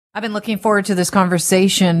I've been looking forward to this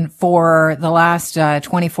conversation for the last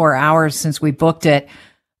 24 hours since we booked it.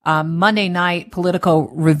 Monday night, Politico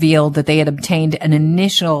revealed that they had obtained an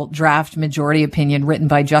initial draft majority opinion written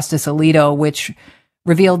by Justice Alito, which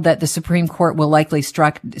revealed that the Supreme Court will likely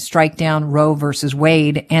strike down Roe versus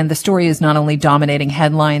Wade. And the story is not only dominating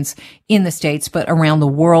headlines in the States, but around the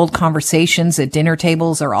world. Conversations at dinner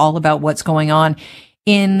tables are all about what's going on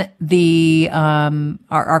in the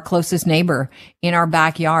our closest neighbor in our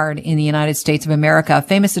backyard in the United States of America.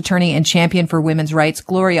 Famous attorney and champion for women's rights,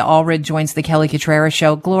 Gloria Allred, joins the Kelly Cutrara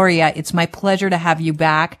Show. Gloria, it's my pleasure to have you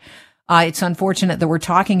back. It's unfortunate that we're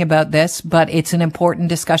talking about this, but it's an important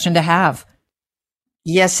discussion to have.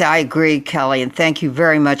 Yes, I agree, Kelly, and thank you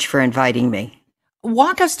very much for inviting me.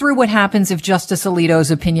 Walk us through what happens if Justice Alito's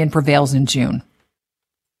opinion prevails in June.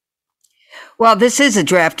 Well, this is a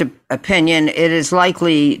draft opinion. It is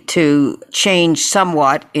likely to change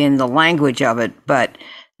somewhat in the language of it, but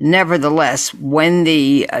nevertheless, when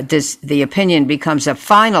the opinion becomes a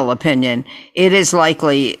final opinion, it is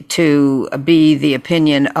likely to be the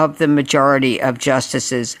opinion of the majority of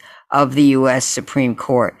justices of the U.S. Supreme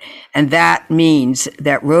Court. And that means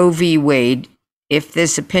that Roe v. Wade, if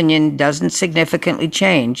this opinion doesn't significantly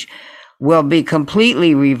change, will be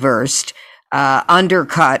completely reversed,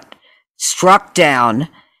 undercut, struck down,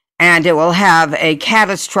 and it will have a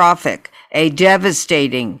catastrophic, a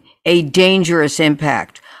devastating, a dangerous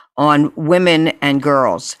impact on women and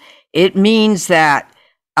girls. It means that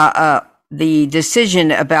the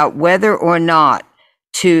decision about whether or not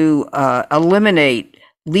to eliminate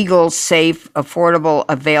legal, safe, affordable,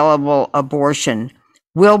 available abortion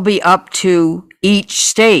will be up to each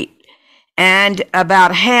state. And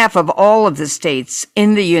about half of all of the states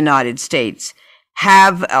in the United States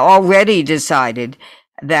have already decided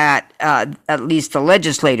that, at least the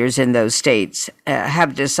legislators in those states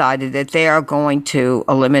have decided that they are going to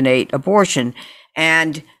eliminate abortion.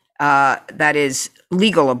 And that is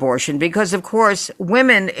legal abortion, because of course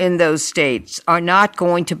women in those states are not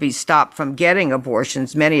going to be stopped from getting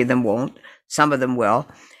abortions. Many of them won't, some of them will,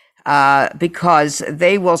 because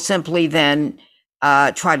they will simply then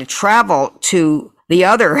try to travel to the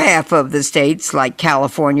other half of the states, like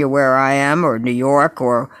California, where I am, or New York,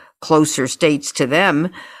 or closer states to them,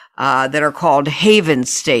 that are called haven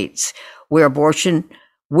states, where abortion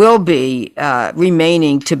will be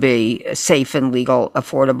remaining to be safe and legal,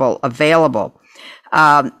 affordable, available.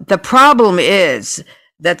 The problem is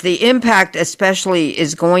that the impact especially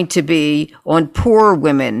is going to be on poor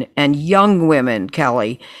women and young women,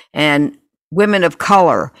 Kelly, and women of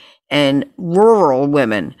color and rural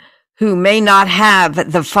women who may not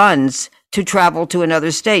have the funds to travel to another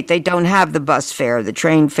state. They don't have the bus fare, the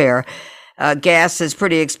train fare. Gas is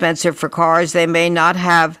pretty expensive for cars. They may not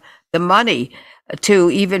have the money to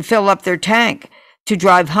even fill up their tank to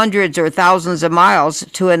drive hundreds or thousands of miles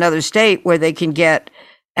to another state where they can get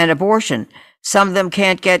an abortion. Some of them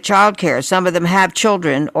can't get childcare. Some of them have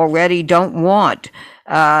children already, don't want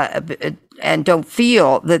and don't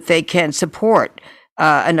feel that they can support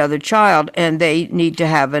another child, and they need to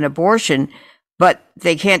have an abortion, but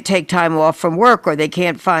they can't take time off from work, or they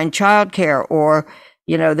can't find childcare, or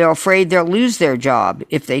they're afraid they'll lose their job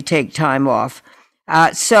if they take time off.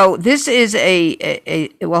 So this is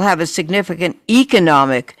it will have a significant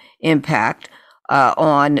economic impact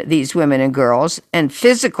on these women and girls, and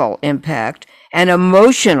physical impact, and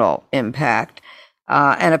emotional impact,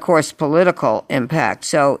 and of course political impact.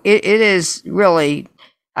 So it is really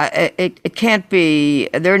it can't be.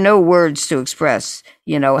 There are no words to express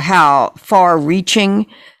how far-reaching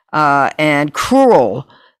and cruel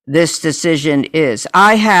this decision is.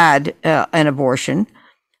 I had an abortion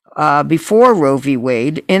before Roe v.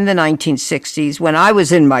 Wade in the 1960s when I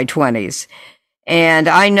was in my 20s. And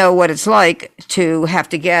I know what it's like to have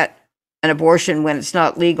to get an abortion when it's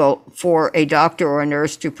not legal for a doctor or a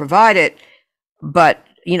nurse to provide it. But,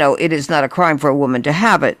 it is not a crime for a woman to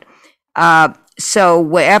have it.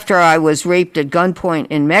 So after I was raped at gunpoint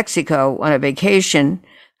in Mexico on a vacation,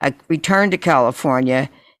 I returned to California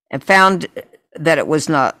and found that it was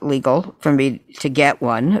not legal for me to get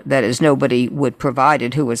one. That is, nobody would provide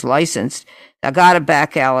it who was licensed. I got a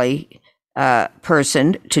back alley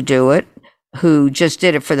person to do it, who just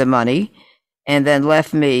did it for the money, and then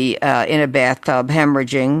left me in a bathtub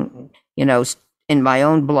hemorrhaging, in my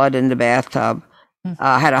own blood in the bathtub.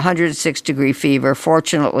 I had 106-degree fever.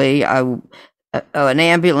 Fortunately, an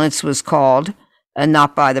ambulance was called,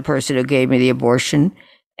 not by the person who gave me the abortion.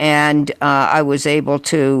 And I was able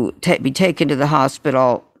to be taken to the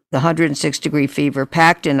hospital, the 106-degree fever,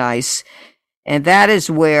 packed in ice. And that is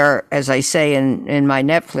where, as I say in my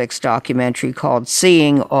Netflix documentary called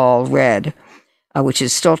Seeing All Red, which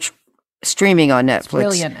is still streaming on Netflix. It's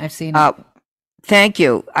brilliant. I've seen it. Thank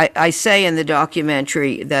you. I say in the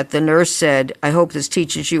documentary that the nurse said, "I hope this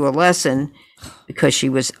teaches you a lesson," because she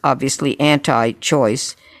was obviously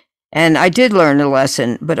anti-choice. And I did learn a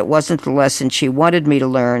lesson, but it wasn't the lesson she wanted me to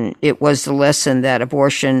learn. It was the lesson that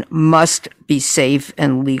abortion must be safe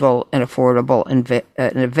and legal and affordable and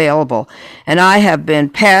available. And I have been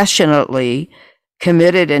passionately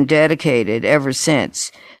committed and dedicated ever since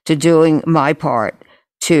to doing my part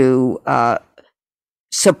to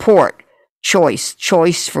support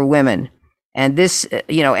choice for women. And this,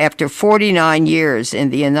 after 49 years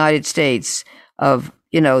in the United States of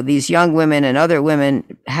these young women and other women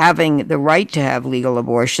having the right to have legal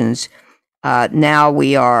abortions, now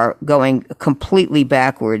we are going completely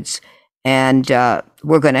backwards, and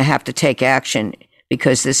we're going to have to take action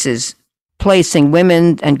because this is placing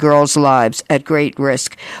women and girls' lives at great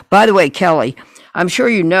risk. By the way, Kelly, I'm sure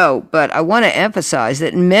you know, but I want to emphasize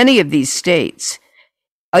that in many of these states,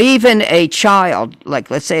 even a child, like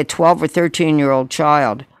let's say a 12 or 13-year-old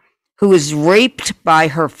child who is raped by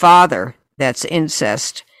her father, that's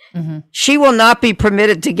incest, she will not be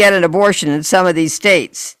permitted to get an abortion in some of these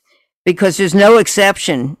states because there's no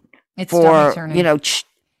exception for,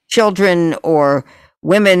 children or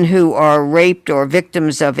women who are raped or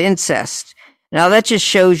victims of incest. Now, that just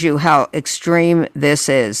shows you how extreme this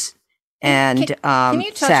is. And can you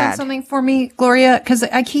touch sad. on something for me, Gloria? Because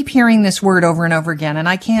I keep hearing this word over and over again, and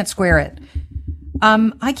I can't square it.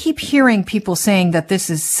 I keep hearing people saying that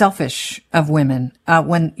this is selfish of women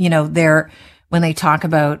when they talk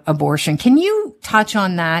about abortion. Can you touch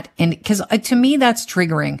on that? And because to me, that's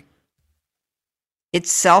triggering.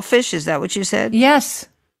 It's selfish. Is that what you said? Yes.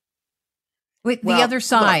 The other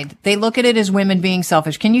side, they look at it as women being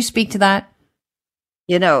selfish. Can you speak to that?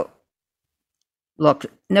 Look,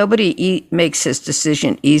 nobody makes this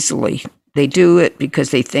decision easily. They do it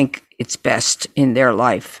because they think it's best in their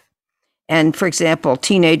life. And for example,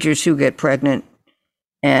 teenagers who get pregnant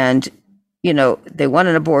and, they want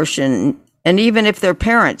an abortion, and even if their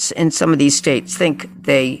parents in some of these states think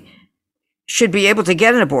they should be able to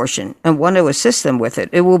get an abortion and want to assist them with it,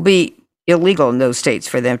 it will be illegal in those states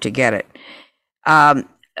for them to get it.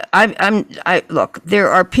 Look, there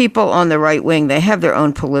are people on the right wing. They have their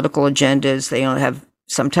own political agendas. They don't have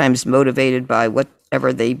sometimes motivated by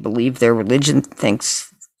whatever they believe their religion thinks.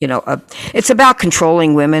 It's about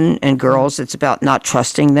controlling women and girls. It's about not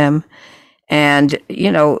trusting them. And,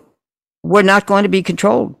 we're not going to be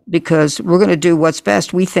controlled because we're going to do what's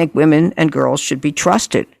best. We think women and girls should be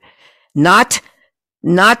trusted, not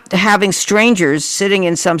having strangers sitting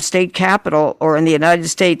in some state capitol or in the United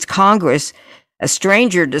States Congress, a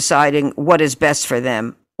stranger deciding what is best for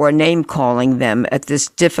them or name calling them at this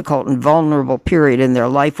difficult and vulnerable period in their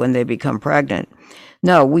life when they become pregnant.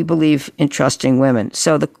 No, we believe in trusting women.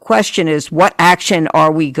 So the question is, what action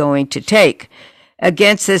are we going to take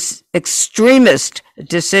against this extremist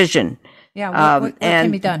decision? Yeah, what can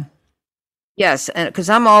be done? Yes, and because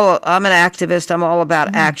I'm an activist, I'm all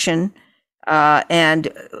about action, and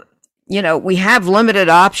we have limited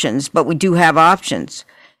options, but we do have options.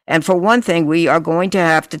 And for one thing, we are going to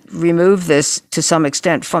have to remove this to some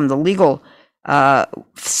extent from the legal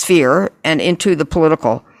sphere and into the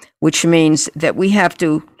political, which means that we have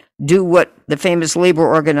to do what the famous labor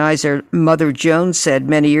organizer Mother Jones said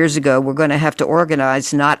many years ago. We're going to have to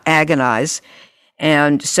organize, not agonize.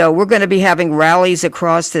 And so we're going to be having rallies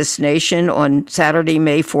across this nation on Saturday,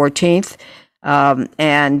 May 14th.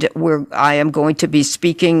 And I am going to be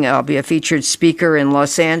speaking. I'll be a featured speaker in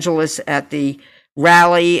Los Angeles at the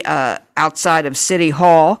rally outside of City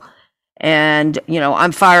Hall. And,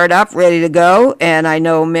 I'm fired up, ready to go. And I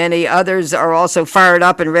know many others are also fired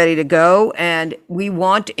up and ready to go. And we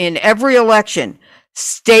want in every election,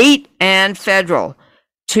 state and federal,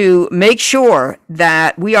 to make sure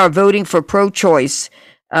that we are voting for pro-choice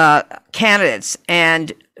candidates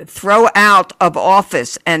and throw out of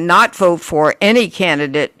office and not vote for any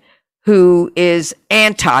candidate who is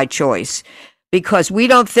anti-choice. Because we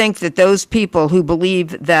don't think that those people who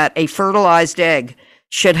believe that a fertilized egg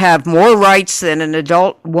should have more rights than an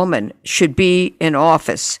adult woman should be in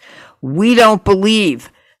office. We don't believe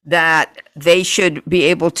that they should be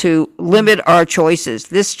able to limit our choices.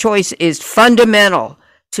 This choice is fundamental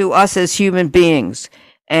to us as human beings,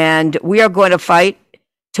 and we are going to fight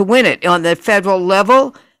to win it. On the federal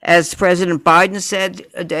level, as President Biden said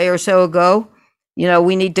a day or so ago,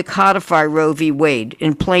 we need to codify Roe v. Wade.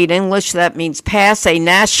 In plain English, that means pass a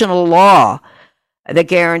national law that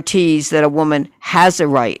guarantees that a woman has a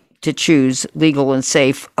right to choose legal and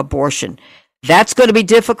safe abortion. That's going to be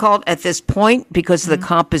difficult at this point because of the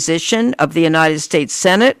composition of the United States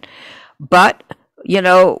Senate, but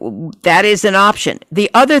that is an option. The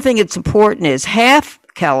other thing that's important is half,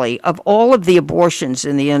 Kelly, of all of the abortions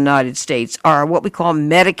in the United States are what we call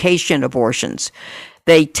medication abortions.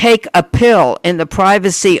 They take a pill in the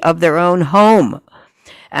privacy of their own home.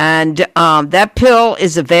 And that pill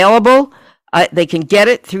is available. They can get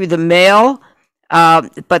it through the mail,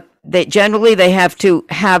 but they have to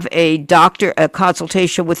have a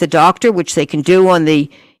consultation with a doctor, which they can do on the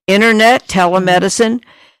internet, telemedicine.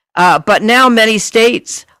 But now many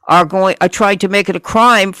states are trying to make it a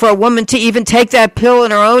crime for a woman to even take that pill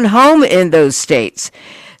in her own home in those states.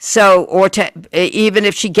 So, even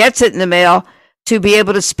if she gets it in the mail, to be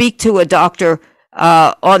able to speak to a doctor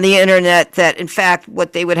on the internet, that in fact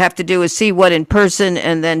what they would have to do is see one in person,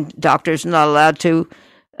 and then doctors are not allowed to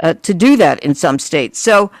do that in some states.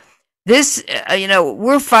 So this,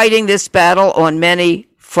 we're fighting this battle on many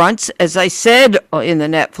fronts. As I said in the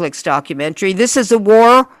Netflix documentary, this is a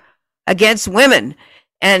war against women.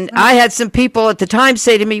 And I had some people at the time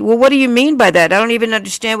say to me, well, what do you mean by that? I don't even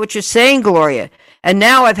understand what you're saying, Gloria. And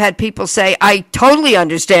now I've had people say, I totally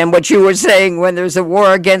understand what you were saying when there's a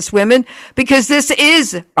war against women, because this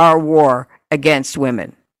is our war against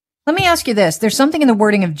women. Let me ask you this. There's something in the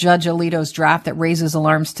wording of Judge Alito's draft that raises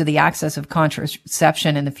alarms to the access of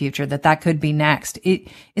contraception in the future, that could be next.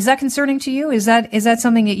 Is that concerning to you? Is that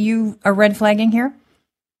something that you are red flagging here?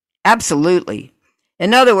 Absolutely.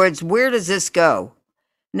 In other words, where does this go?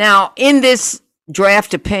 Now, in this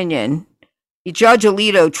draft opinion, Judge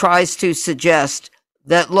Alito tries to suggest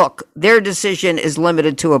that, look, their decision is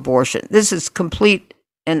limited to abortion. This is complete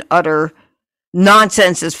and utter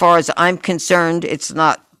nonsense as far as I'm concerned. It's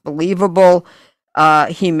not believable.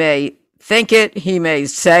 He may think it, he may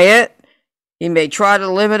say it, he may try to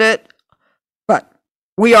limit it, but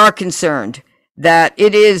we are concerned that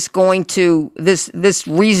it is going to, this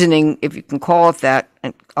reasoning, if you can call it that,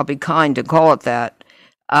 and I'll be kind to call it that,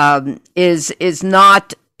 is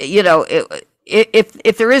not,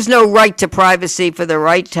 if there is no right to privacy for the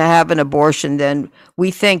right to have an abortion, then we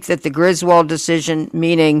think that the Griswold decision,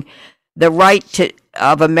 meaning the right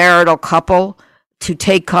of a marital couple to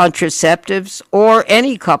take contraceptives, or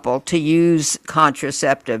any couple to use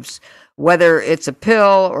contraceptives, whether it's a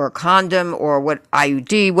pill or a condom or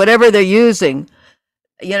IUD, whatever they're using,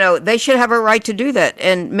 they should have a right to do that.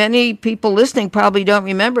 And many people listening probably don't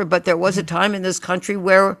remember, but there was a time in this country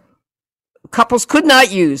where couples could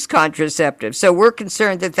not use contraceptives. So we're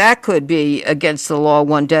concerned that could be against the law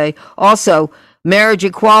one day. Also, marriage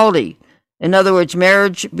equality. In other words,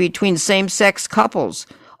 marriage between same-sex couples.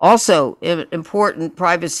 Also, an important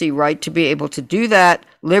privacy right to be able to do that,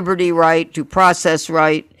 liberty right, due process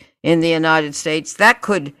right in the United States. That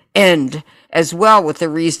could end as well with the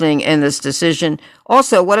reasoning in this decision.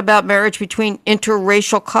 Also, what about marriage between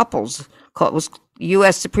interracial couples?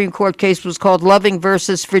 U.S. Supreme Court case was called Loving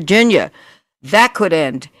versus Virginia. That could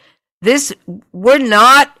end. We're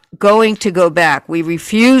not going to go back. We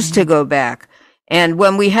refuse to go back. And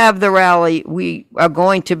when we have the rally, we are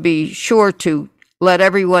going to be sure to let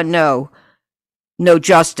everyone know, no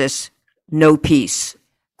justice, no peace.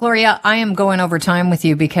 Gloria, I am going over time with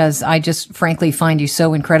you because I just frankly find you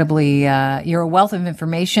so incredibly, you're a wealth of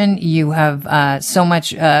information. You have so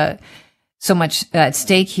much at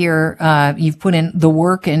stake here. You've put in the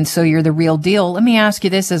work, and so you're the real deal. Let me ask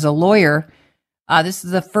you this as a lawyer. This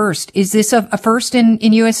is the first. Is this a first in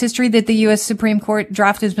U.S. history that the U.S. Supreme Court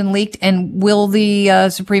draft has been leaked? And will the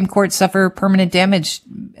Supreme Court suffer permanent damage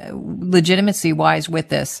legitimacy-wise with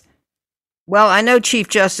this? Well, I know Chief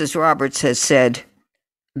Justice Roberts has said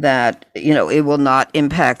that, it will not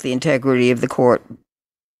impact the integrity of the court.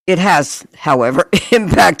 It has, however,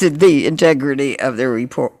 impacted the integrity of the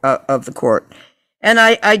report of the court. And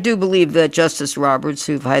I do believe that Justice Roberts,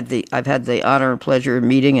 I've had the honor and pleasure of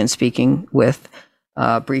meeting and speaking with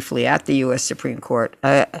briefly at the U.S. Supreme Court,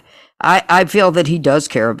 I feel that he does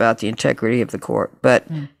care about the integrity of the court. But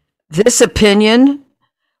this opinion,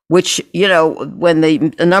 which, when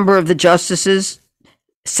a number of the justices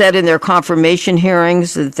said in their confirmation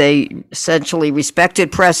hearings that they essentially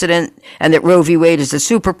respected precedent and that Roe v. Wade is a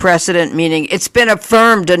super precedent, meaning it's been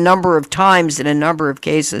affirmed a number of times in a number of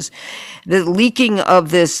cases. The leaking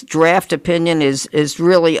of this draft opinion is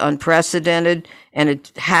really unprecedented, and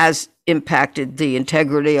it has impacted the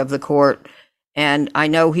integrity of the court. And I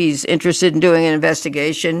know he's interested in doing an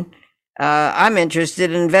investigation. I'm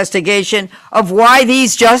interested in an investigation of why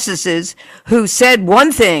these justices who said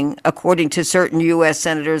one thing, according to certain U.S.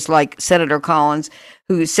 senators like Senator Collins,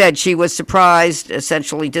 who said she was surprised,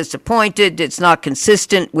 essentially disappointed, it's not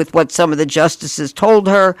consistent with what some of the justices told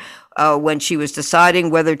her when she was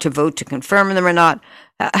deciding whether to vote to confirm them or not.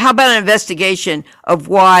 How about an investigation of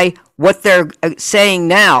why what they're saying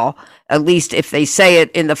now, at least if they say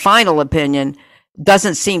it in the final opinion,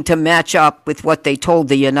 doesn't seem to match up with what they told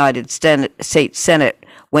the United States Senate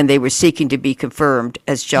when they were seeking to be confirmed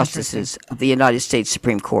as justices of the United States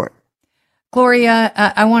Supreme Court. Gloria,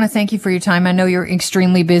 I want to thank you for your time. I know you're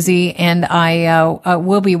extremely busy, and I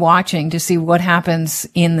will be watching to see what happens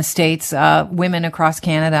in the States. Women across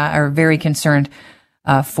Canada are very concerned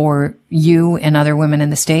for you and other women in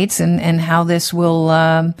the States, and how this will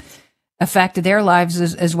affect their lives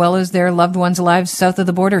as well as their loved ones' lives south of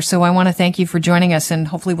the border. So I want to thank you for joining us, and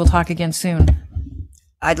hopefully we'll talk again soon.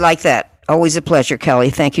 I'd like that. Always a pleasure, Kelly.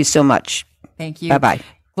 Thank you so much. Thank you. Bye-bye.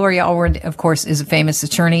 Gloria Allred, of course, is a famous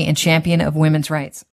attorney and champion of women's rights.